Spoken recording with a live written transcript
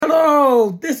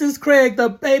Hello, this is Craig, the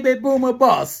Baby Boomer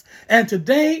Boss, and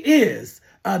today is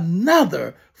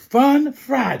another Fun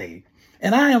Friday.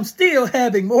 And I am still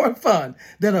having more fun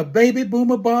than a Baby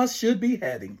Boomer Boss should be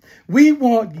having. We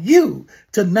want you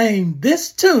to name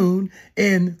this tune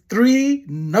in 3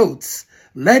 notes.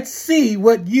 Let's see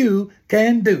what you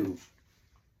can do.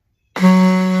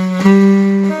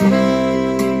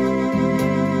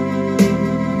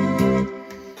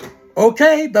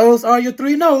 Okay, those are your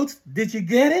 3 notes. Did you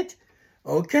get it?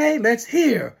 Okay, let's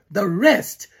hear the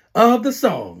rest of the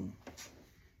song.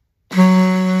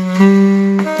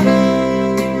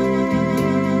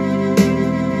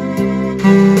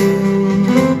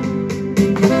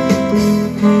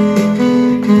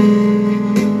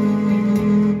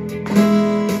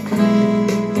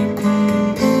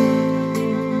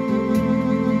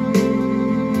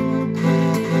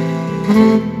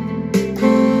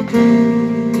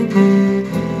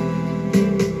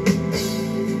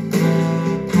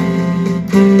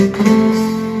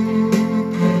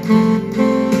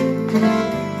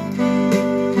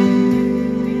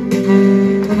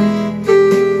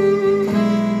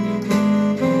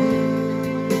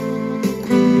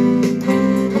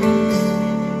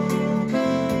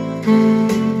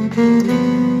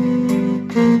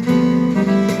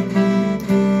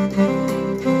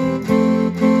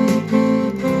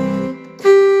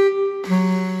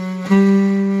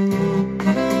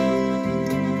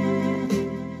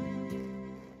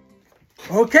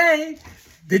 Okay,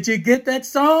 did you get that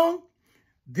song?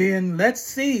 Then let's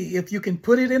see if you can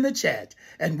put it in the chat,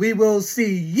 and we will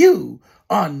see you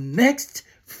on next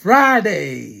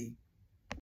Friday.